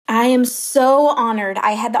I am so honored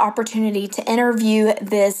I had the opportunity to interview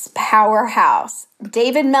this powerhouse.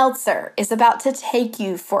 David Meltzer is about to take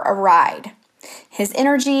you for a ride. His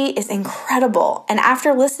energy is incredible, and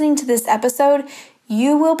after listening to this episode,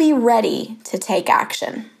 you will be ready to take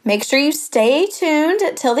action. Make sure you stay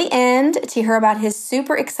tuned till the end to hear about his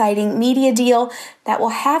super exciting media deal that will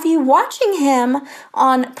have you watching him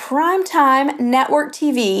on primetime network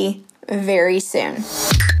TV very soon.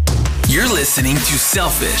 You're listening to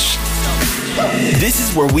Selfish. This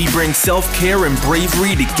is where we bring self-care and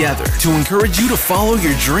bravery together to encourage you to follow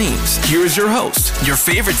your dreams. Here is your host, your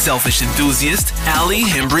favorite selfish enthusiast, Allie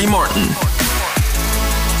Hembry Martin.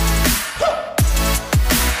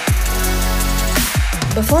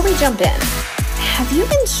 Before we jump in, have you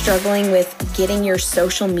been struggling with getting your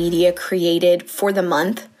social media created for the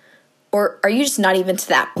month? Or are you just not even to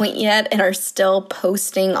that point yet and are still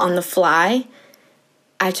posting on the fly?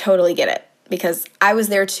 I totally get it because I was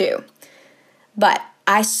there too. But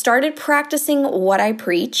I started practicing what I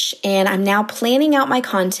preach, and I'm now planning out my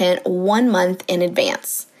content 1 month in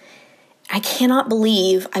advance. I cannot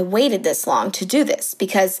believe I waited this long to do this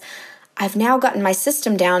because I've now gotten my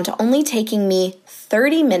system down to only taking me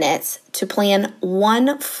 30 minutes to plan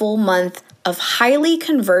 1 full month of highly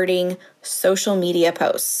converting social media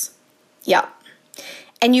posts. Yep,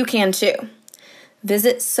 and you can too.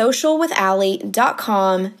 Visit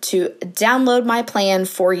socialwithallie.com to download my plan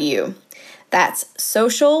for you. That's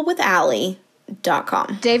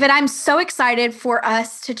socialwithallie.com. David, I'm so excited for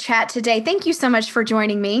us to chat today. Thank you so much for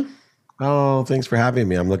joining me. Oh, thanks for having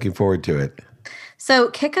me. I'm looking forward to it.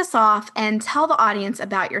 So kick us off and tell the audience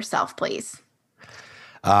about yourself, please.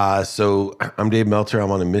 So I'm Dave Meltzer.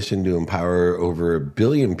 I'm on a mission to empower over 1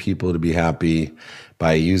 billion people to be happy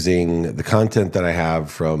by using the content that I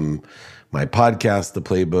have from my podcast, The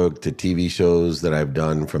Playbook, to TV shows that I've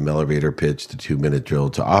done, from Elevator Pitch to 2 Minute Drill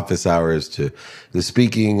to Office Hours to the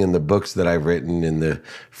speaking and the books that I've written and the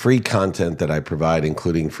free content that I provide,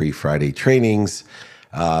 including free Friday trainings,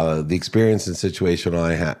 the experience and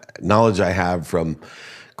situational knowledge I have from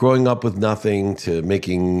growing up with nothing to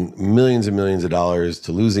making millions and millions of dollars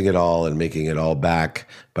to losing it all and making it all back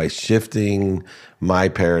by shifting my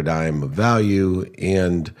paradigm of value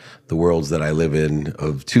and the worlds that I live in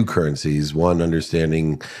of 2 currencies. One,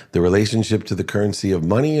 understanding the relationship to the currency of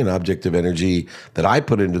money and objective energy that I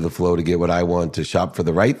put into the flow to get what I want, to shop for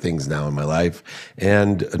the right things now in my life.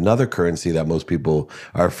 And another currency that most people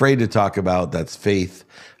are afraid to talk about, that's faith,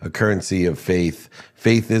 a currency of faith.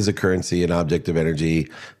 Faith is a currency and object of energy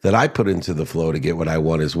that I put into the flow to get what I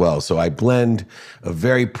want as well. So I blend a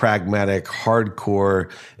very pragmatic, hardcore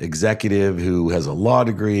executive who has a law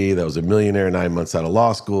degree, that was a millionaire 9 months out of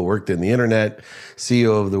law school, worked in the internet,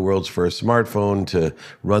 CEO of the world's first smartphone, to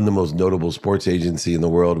run the most notable sports agency in the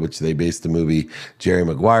world, which they based the movie Jerry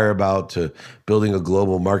Maguire about, to building a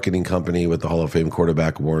global marketing company with the Hall of Fame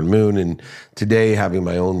quarterback Warren Moon, and today having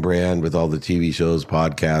my own brand with all the TV shows,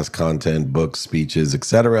 podcasts, content, books, speeches,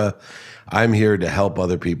 etc. I'm here to help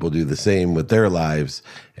other people do the same with their lives,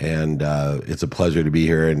 and it's a pleasure to be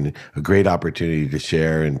here and a great opportunity to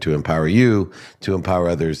share and to empower you to empower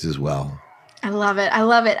others as well. I love it. I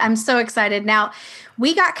love it. I'm so excited. Now,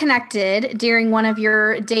 we got connected during one of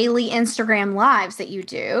your daily Instagram lives that you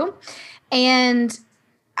do, and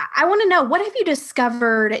I want to know, what have you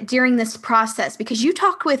discovered during this process? Because you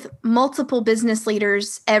talk with multiple business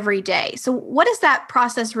leaders every day. So what has that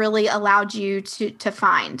process really allowed you to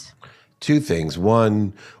find? 2 things.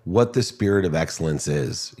 One, what the spirit of excellence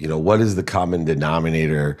is. You know, what is the common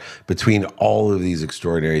denominator between all of these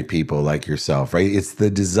extraordinary people like yourself, right? It's the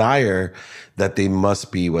desire that they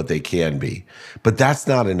must be what they can be. But that's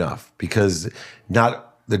not enough, because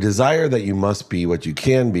the desire that you must be what you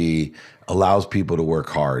can be allows people to work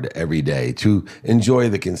hard every day, to enjoy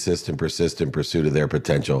the consistent, persistent pursuit of their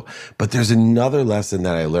potential. But there's another lesson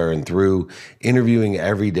that I learned through interviewing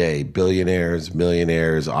every day billionaires,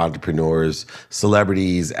 millionaires, entrepreneurs,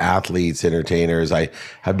 celebrities, athletes, entertainers. I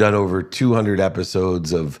have done over 200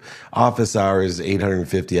 episodes of Office Hours,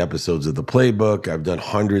 850 episodes of The Playbook. I've done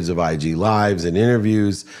hundreds of IG Lives and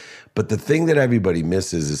interviews. But the thing that everybody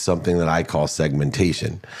misses is something that I call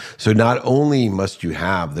segmentation. So not only must you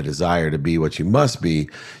have the desire to be what you must be,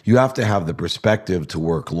 you have to have the perspective to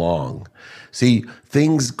work long. See,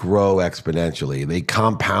 things grow exponentially. They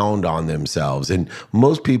compound on themselves. And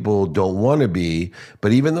most people don't want to be,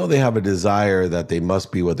 but even though they have a desire that they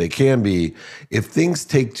must be what they can be, if things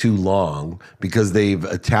take too long because they've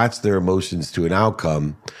attached their emotions to an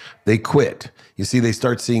outcome, they quit. You see, they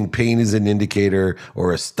start seeing pain as an indicator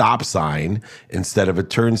or a stop sign instead of a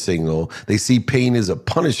turn signal. They see pain as a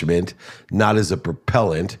punishment, not as a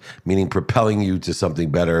propellant, meaning propelling you to something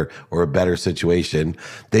better or a better situation.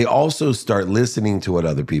 They also start listening to what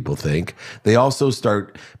other people think. They also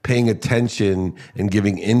start paying attention and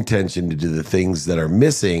giving intention to the things that are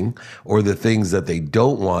missing or the things that they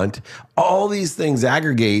don't want. All these things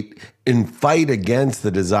aggregate and fight against the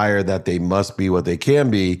desire that they must be what they can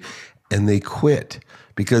be. And they quit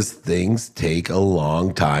because things take a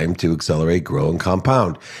long time to accelerate, grow, and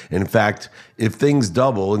compound. In fact, if things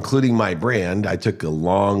double, including my brand, I took a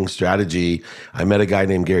long strategy. I met a guy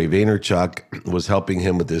named Gary Vaynerchuk, was helping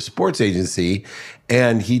him with his sports agency,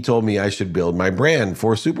 and he told me I should build my brand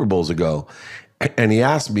 4 Super Bowls ago. And he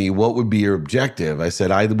asked me, what would be your objective? I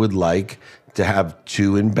said, I would like to have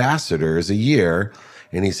 2 ambassadors a year.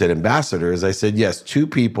 And he said, ambassadors? I said, yes, 2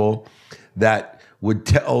 people that would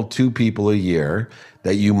tell 2 people a year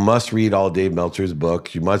that you must read all Dave Meltzer's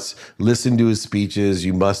book, you must listen to his speeches,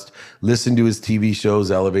 you must listen to his TV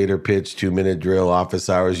shows, Elevator Pitch, 2-Minute Drill, Office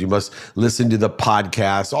Hours, you must listen to the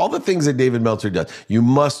podcast, all the things that David Meltzer does. You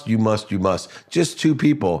must. Just 2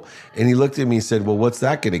 people. And he looked at me and said, well, what's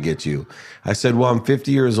that going to get you? I said, well, I'm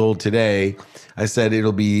 50 years old today. I said,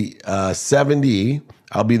 it'll be 70.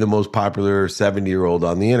 I'll be the most popular 70-year-old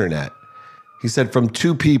on the internet. He said, from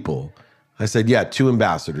 2 people. I said, yeah, 2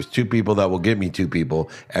 ambassadors, 2 people that will get me 2 people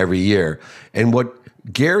every year. And what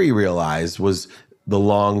Gary realized was the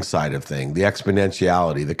long side of thing, the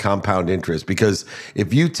exponentiality, the compound interest. Because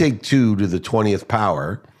if you take 2 to the 20th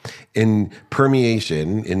power in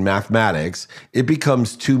permeation, in mathematics, it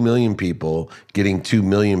becomes 2 million people getting 2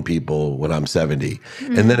 million people when I'm 70.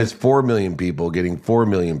 Mm-hmm. And then it's 4 million people getting 4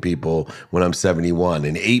 million people when I'm 71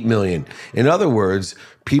 and 8 million. In other words,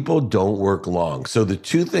 people don't work long. So the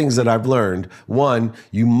 2 things that I've learned, 1,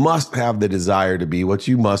 you must have the desire to be what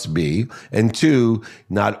you must be. And 2,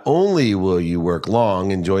 not only will you work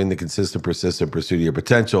long, enjoying the consistent, persistent pursuit of your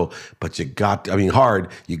potential, but you got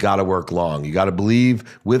to work long. You got to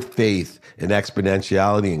believe with faith in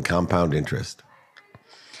exponentiality and compound interest.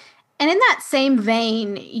 And in that same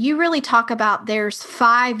vein, you really talk about there's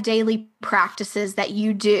 5 daily practices that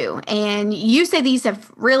you do, and you say these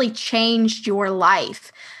have really changed your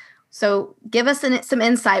life. So give us some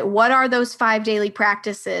insight. What are those 5 daily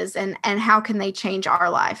practices, and how can they change our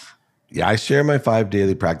life? Yeah, I share my 5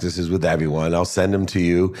 daily practices with everyone. I'll send them to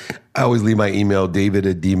you. I always leave my email,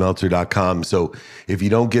 david@dmeltzer.com. So if you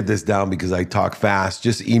don't get this down because I talk fast,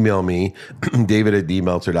 just email me,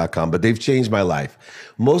 david@dmeltzer.com. But they've changed my life.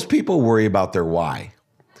 Most people worry about their why.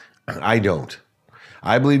 I don't.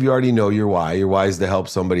 I believe you already know your why. Your why is to help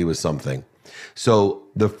somebody with something. So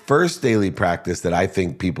the first daily practice that I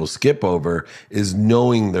think people skip over is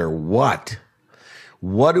knowing their what.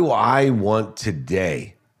 What do I want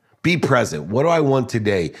today? Be present. What do I want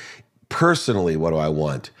today? Personally, what do I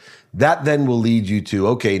want? That then will lead you to,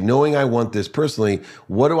 okay, knowing I want this personally,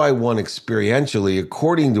 what do I want experientially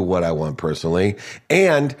according to what I want personally?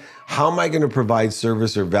 And how am I going to provide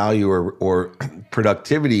service or value or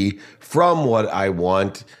productivity from what I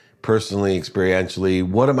want personally, experientially?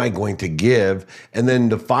 What am I going to give? And then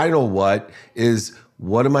the final what is,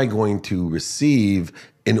 what am I going to receive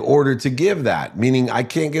in order to give that? Meaning I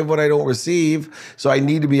can't give what I don't receive, so I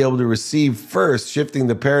need to be able to receive first, shifting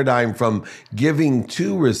the paradigm from giving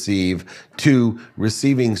to receive to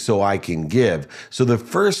receiving so I can give. So the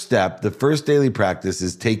first step, the first daily practice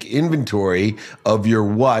is take inventory of your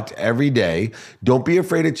what every day. Don't be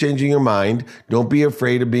afraid of changing your mind. Don't be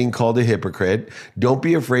afraid of being called a hypocrite. Don't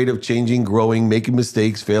be afraid of changing, growing, making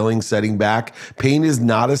mistakes, failing, setting back. Pain is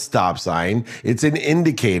not a stop sign. It's an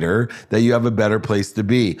indicator that you have a better place to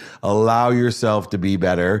be. Allow yourself to be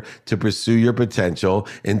better, to pursue your potential,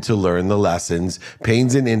 and to learn the lessons.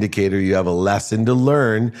 Pain's an indicator you have a lesson to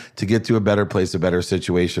learn to get to a better place, a better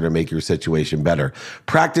situation, or make your situation better.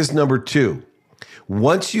 Practice number 2.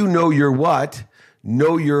 Once you know your what,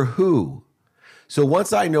 know your who. So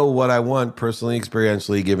once I know what I want personally,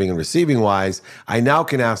 experientially, giving and receiving wise, I now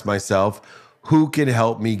can ask myself, who can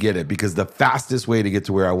help me get it? Because the fastest way to get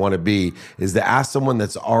to where I want to be is to ask someone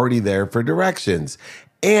that's already there for directions.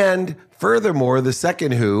 And furthermore, the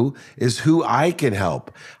second who is who I can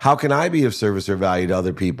help. How can I be of service or value to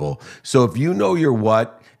other people? So if you know your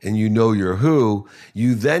what and you know your who,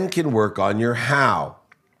 you then can work on your how.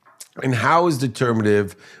 And how is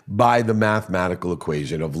determinative by the mathematical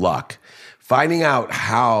equation of luck. Finding out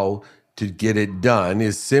how to get it done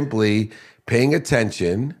is simply paying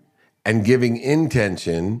attention and giving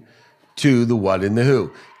intention to the what and the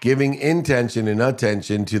who. Giving intention and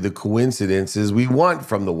attention to the coincidences we want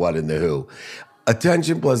from the what and the who.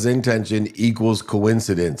 Attention plus intention equals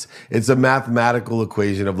coincidence. It's a mathematical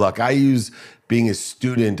equation of luck. I use being a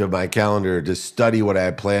student of my calendar to study what I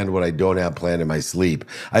have planned, what I don't have planned in my sleep.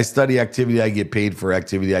 I study activity I get paid for,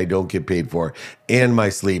 activity I don't get paid for, and my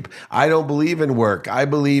sleep. I don't believe in work. I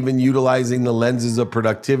believe in utilizing the lenses of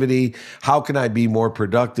productivity. How can I be more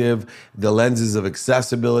productive? The lenses of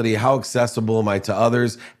accessibility. How accessible am I to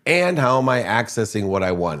others? And how am I accessing what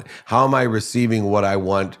I want? How am I receiving what I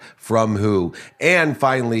want from who? And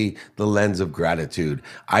finally, the lens of gratitude.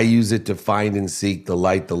 I use it to find and seek the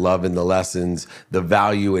light, the love, and the lessons, the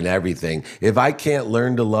value in everything. If I can't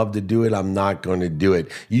learn to love to do it, I'm not going to do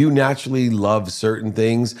it. You naturally love certain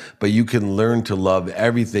things, but you can learn to love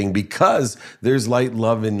everything because there's light,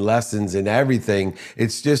 love, and lessons in everything.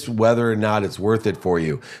 It's just whether or not it's worth it for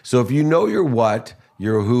you. So if you know your what,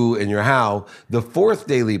 your who, and your how, the fourth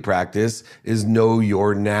daily practice is know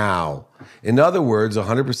your now. In other words,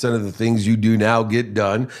 100% of the things you do now get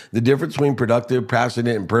done. The difference between productive,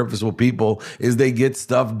 passionate, and purposeful people is they get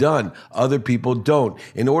stuff done. Other people don't.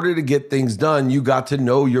 In order to get things done, you got to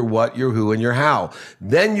know your what, your who, and your how.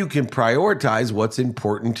 Then you can prioritize what's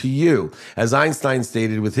important to you. As Einstein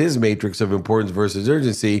stated with his matrix of importance versus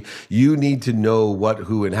urgency, you need to know what,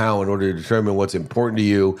 who, and how in order to determine what's important to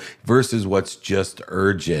you versus what's just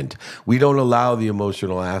urgent. We don't allow the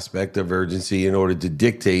emotional aspect of urgency in order to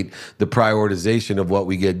dictate the prioritization of what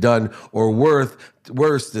we get done, or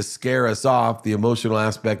worse, to scare us off. The emotional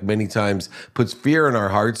aspect many times puts fear in our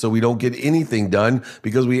hearts so we don't get anything done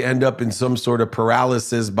because we end up in some sort of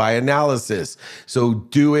paralysis by analysis. So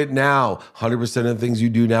do it now. 100% of the things you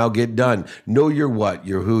do now get done. Know your what,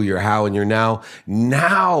 your who, your how, and your now.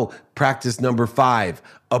 Now, practice number 5,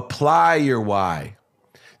 apply your why.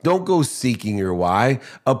 Don't go seeking your why.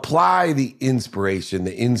 Apply the inspiration,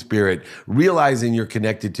 the in-spirit, realizing you're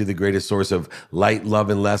connected to the greatest source of light, love,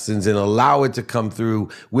 and lessons, and allow it to come through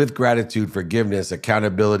with gratitude, forgiveness,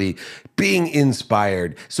 accountability, being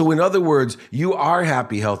inspired. So in other words, you are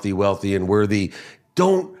happy, healthy, wealthy, and worthy.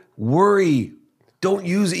 Don't worry. Don't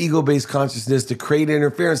use ego-based consciousness to create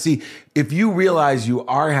interference. See, if you realize you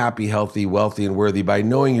are happy, healthy, wealthy, and worthy by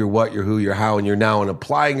knowing your what, your who, your how, and your now, and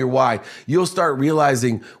applying your why, you'll start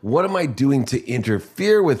realizing, what am I doing to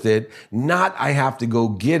interfere with it? Not I have to go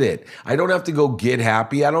get it. I don't have to go get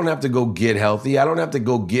happy. I don't have to go get healthy. I don't have to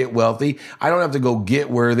go get wealthy. I don't have to go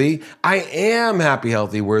get worthy. I am happy,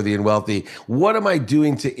 healthy, worthy, and wealthy. What am I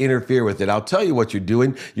doing to interfere with it? I'll tell you what you're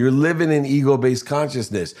doing. You're living in ego-based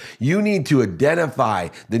consciousness. You need to identify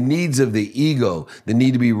the needs of the ego, the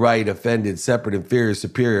need to be right, offended, separate, inferior,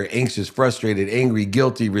 superior, anxious, frustrated, angry,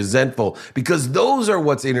 guilty, resentful, because those are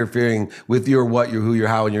what's interfering with your what, your who, your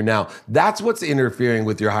how, and your now. That's what's interfering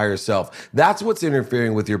with your higher self. That's what's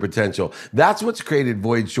interfering with your potential. That's what's created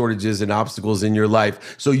void, shortages, and obstacles in your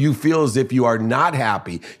life. So you feel as if you are not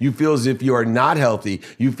happy. You feel as if you are not healthy.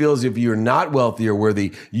 You feel as if you're not wealthy or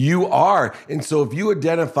worthy. You are. And so if you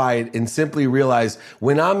identify it and simply realize,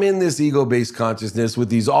 when I'm in this ego-based consciousness with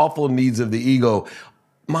these awful needs of the ego,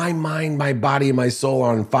 my mind, my body, and my soul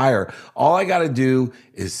are on fire. All I got to do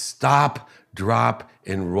is stop, drop,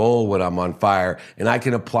 and roll when I'm on fire, and I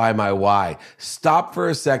can apply my why. Stop for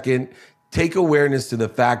a second. Take awareness to the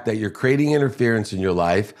fact that you're creating interference in your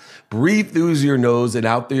life. Breathe through your nose and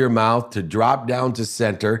out through your mouth to drop down to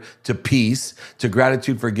center, to peace, to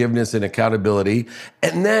gratitude, forgiveness, and accountability.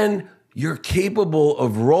 And then you're capable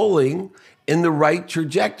of rolling in the right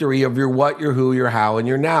trajectory of your what, your who, your how, and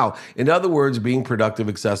your now. In other words, being productive,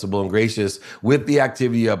 accessible, and gracious with the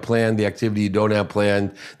activity you have planned, the activity you don't have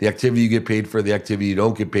planned, the activity you get paid for, the activity you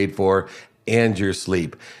don't get paid for, and your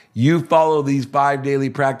sleep. You follow these 5 daily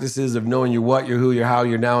practices of knowing your what, your who, your how,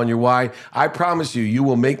 your now, and your why. I promise you, you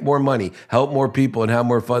will make more money, help more people, and have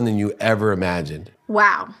more fun than you ever imagined.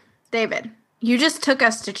 Wow. David, you just took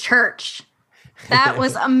us to church. That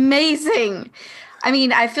was amazing. I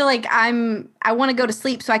mean, I feel like I want to go to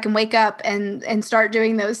sleep so I can wake up and start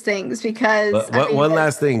doing those things because one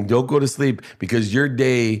last thing, don't go to sleep because your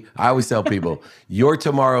day, I always tell people, your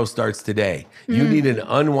tomorrow starts today. You need an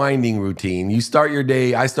unwinding routine. You start your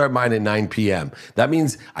day, I start mine at 9 p.m. That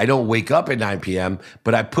means I don't wake up at 9 p.m.,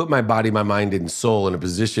 but I put my body, my mind, and soul in a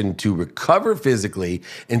position to recover physically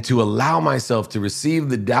and to allow myself to receive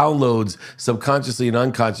the downloads subconsciously and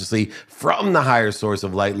unconsciously from the higher source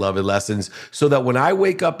of light, love, and lessons, so that when I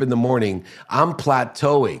wake up in the morning, I'm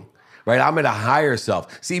plateauing, right? I'm at a higher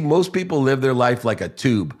self. See, most people live their life like a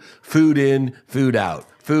tube, food in, food out,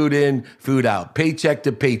 food in, food out, paycheck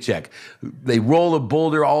to paycheck. They roll a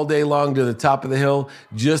boulder all day long to the top of the hill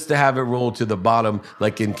just to have it roll to the bottom,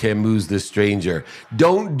 like in Camus' The Stranger.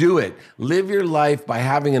 Don't do it. Live your life by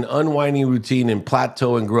having an unwinding routine and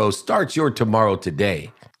plateau and grow. Start your tomorrow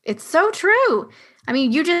today. It's so true. I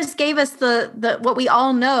mean, you just gave us the what we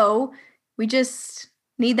all know. We just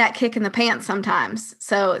need that kick in the pants sometimes.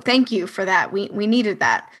 So thank you for that. We needed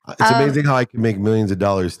that. It's amazing how I can make millions of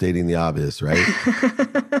dollars stating the obvious, right?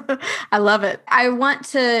 I love it. I want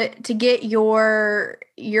to get your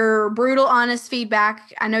brutal, honest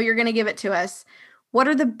feedback. I know you're going to give it to us. What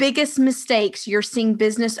are the biggest mistakes you're seeing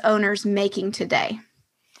business owners making today?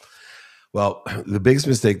 Well, the biggest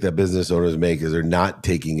mistake that business owners make is they're not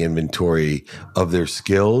taking inventory of their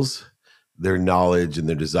skills, their knowledge, and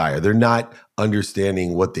their desire. They're not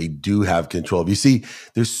understanding what they do have control of. You see,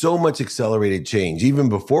 there's so much accelerated change, even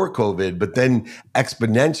before COVID, but then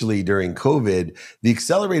exponentially during COVID, the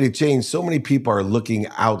accelerated change, so many people are looking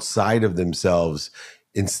outside of themselves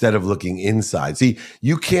instead of looking inside. See,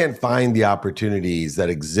 you can't find the opportunities that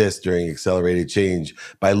exist during accelerated change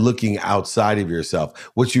by looking outside of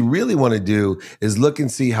yourself. What you really want to do is look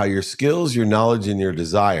and see how your skills, your knowledge, and your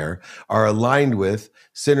desire are aligned with,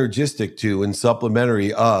 synergistic to, and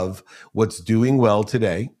supplementary of what's doing well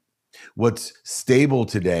today, what's stable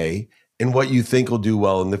today, and what you think will do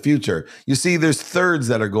well in the future. You see, there's thirds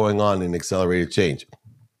that are going on in accelerated change.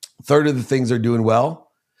 A third of the things are doing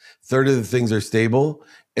well, a third of the things are stable,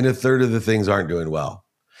 and a third of the things aren't doing well.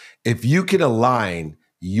 If you can align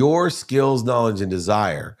your skills, knowledge, and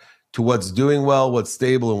desire to what's doing well, what's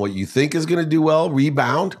stable, and what you think is going to do well,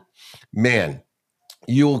 rebound, man,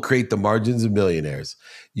 you will create the margins of millionaires.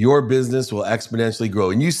 Your business will exponentially grow.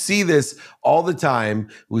 And you see this all the time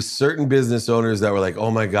with certain business owners that were like, oh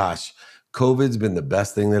my gosh, COVID's been the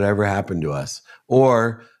best thing that ever happened to us.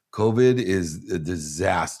 Or COVID is a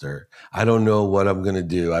disaster. I don't know what I'm going to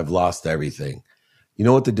do. I've lost everything. You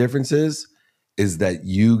know what the difference is? Is that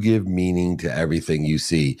you give meaning to everything you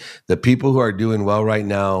see. The people who are doing well right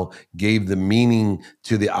now gave the meaning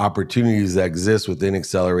to the opportunities that exist within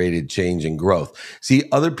accelerated change and growth. See,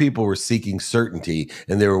 other people were seeking certainty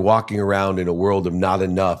and they were walking around in a world of not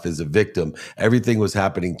enough as a victim. Everything was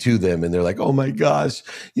happening to them and they're like, oh my gosh,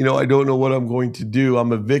 I don't know what I'm going to do.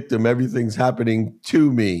 I'm a victim. Everything's happening to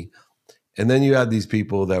me. And then you had these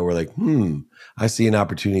people that were like, I see an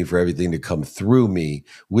opportunity for everything to come through me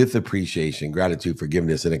with appreciation, gratitude,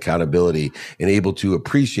 forgiveness, and accountability, and able to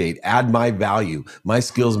appreciate, add my value, my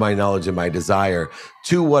skills, my knowledge, and my desire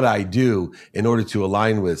to what I do in order to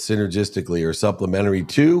align with, synergistically or supplementary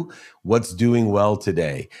to what's doing well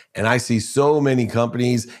today. And I see so many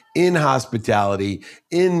companies in hospitality,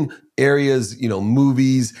 in areas,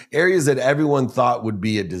 movies, areas that everyone thought would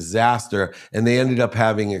be a disaster. And they ended up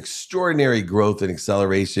having extraordinary growth and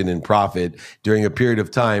acceleration and profit during a period of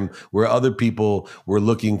time where other people were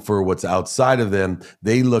looking for what's outside of them.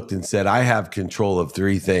 They looked and said, I have control of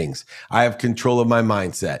three things. I have control of my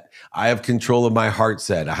mindset. I have control of my heart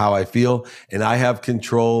set, how I feel, and I have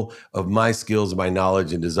control of my skills, my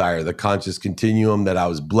knowledge, and desire, the conscious continuum that I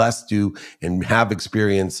was blessed to and have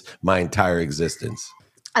experienced my entire existence.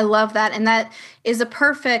 I love that. And that is a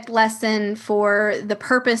perfect lesson for the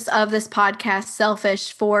purpose of this podcast,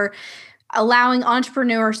 Selfish, for allowing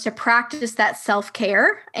entrepreneurs to practice that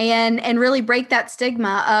self-care and really break that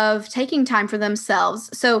stigma of taking time for themselves.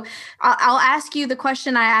 So I'll ask you the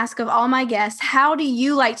question I ask of all my guests. How do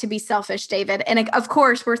you like to be selfish, David? And of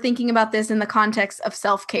course, we're thinking about this in the context of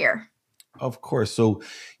self-care. Of course. So,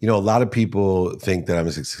 a lot of people think that I'm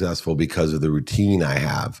successful because of the routine I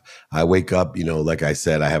have. I wake up, like I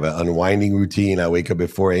said, I have an unwinding routine. I wake up at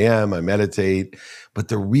 4 a.m., I meditate. But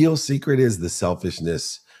the real secret is the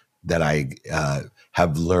selfishness that I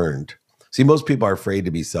have learned. See, most people are afraid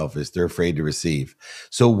to be selfish. They're afraid to receive.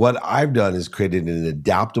 So what I've done is created an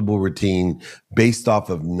adaptable routine based off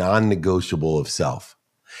of non-negotiable of self.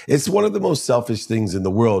 It's one of the most selfish things in the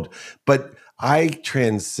world, but I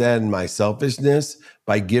transcend my selfishness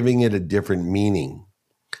by giving it a different meaning.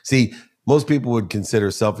 See, most people would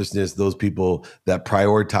consider selfishness those people that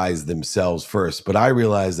prioritize themselves first. But I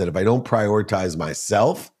realize that if I don't prioritize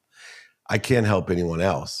myself, I can't help anyone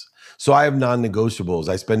else. So I have non-negotiables.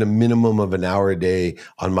 I spend a minimum of an hour a day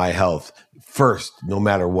on my health first, no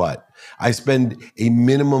matter what. I spend a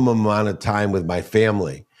minimum amount of time with my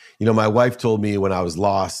family. My wife told me when I was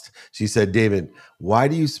lost, she said, David, why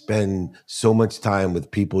do you spend so much time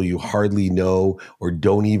with people you hardly know or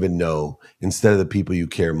don't even know instead of the people you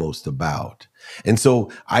care most about? And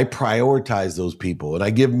so I prioritize those people and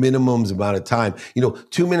I give minimums amount of time.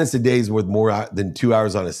 2 minutes a day is worth more than 2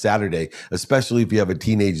 hours on a Saturday, especially if you have a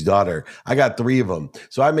teenage daughter. I got 3 of them.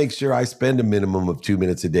 So I make sure I spend a minimum of 2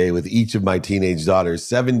 minutes a day with each of my teenage daughters,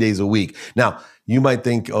 7 days a week. Now, you might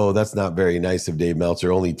think, oh, that's not very nice of Dave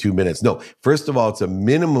Meltzer, only 2 minutes. No, first of all, it's a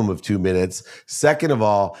minimum of 2 minutes. Second of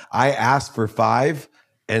all, I asked for 5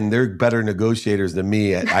 and they're better negotiators than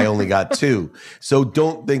me. I only got 2. So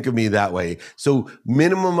don't think of me that way. So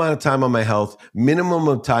minimum amount of time on my health, minimum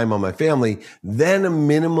of time on my family, then a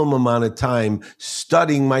minimum amount of time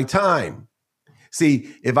studying my time.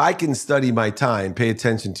 See, if I can study my time, pay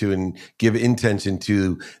attention to and give intention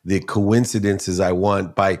to the coincidences I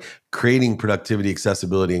want by creating productivity,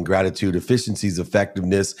 accessibility, and gratitude, efficiencies,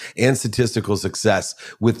 effectiveness, and statistical success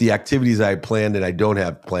with the activities I planned and I don't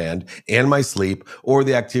have planned, and my sleep, or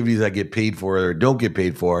the activities I get paid for or don't get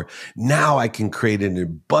paid for, now I can create an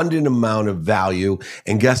abundant amount of value.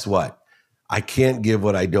 And guess what? I can't give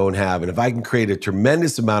what I don't have. And if I can create a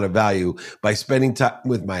tremendous amount of value by spending time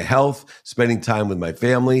with my health, spending time with my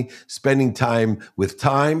family, spending time with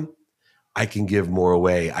time, I can give more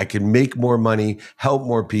away. I can make more money, help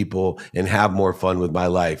more people, and have more fun with my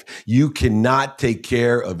life. You cannot take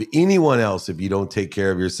care of anyone else if you don't take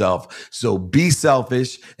care of yourself. So be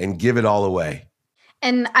selfish and give it all away.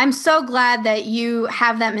 And I'm so glad that you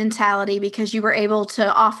have that mentality because you were able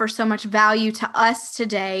to offer so much value to us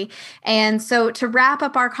today. And so to wrap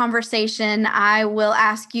up our conversation, I will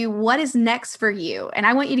ask you, what is next for you? And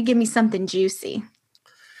I want you to give me something juicy.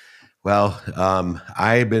 Well,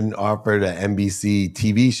 I've been offered an NBC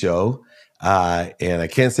TV show, and I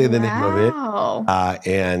can't say the name of it.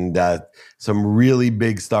 And some really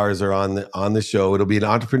big stars are on the show. It'll be an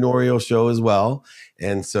entrepreneurial show as well.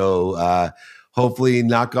 And so hopefully,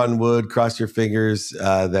 knock on wood, cross your fingers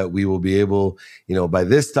that we will be able, by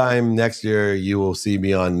this time next year, you will see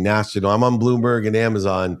me on national. I'm on Bloomberg and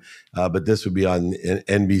Amazon, but this would be on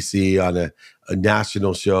NBC on a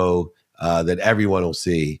national show that everyone will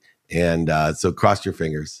see. And so cross your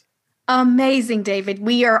fingers. Amazing, David.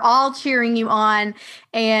 We are all cheering you on,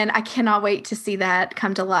 and I cannot wait to see that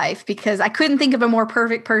come to life because I couldn't think of a more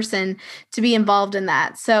perfect person to be involved in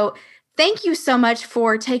that. So thank you so much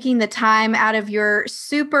for taking the time out of your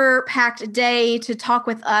super packed day to talk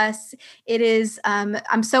with us. It is,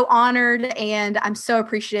 I'm so honored and I'm so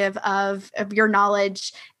appreciative of your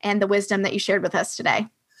knowledge and the wisdom that you shared with us today.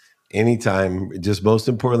 Anytime. Just most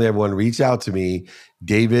importantly, everyone, reach out to me,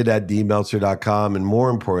 david@dmeltzer.com. And more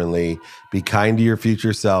importantly, be kind to your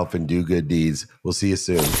future self and do good deeds. We'll see you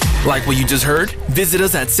soon. Like what you just heard? Visit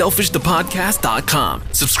us at selfishthepodcast.com.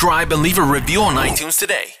 Subscribe and leave a review on iTunes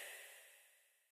today.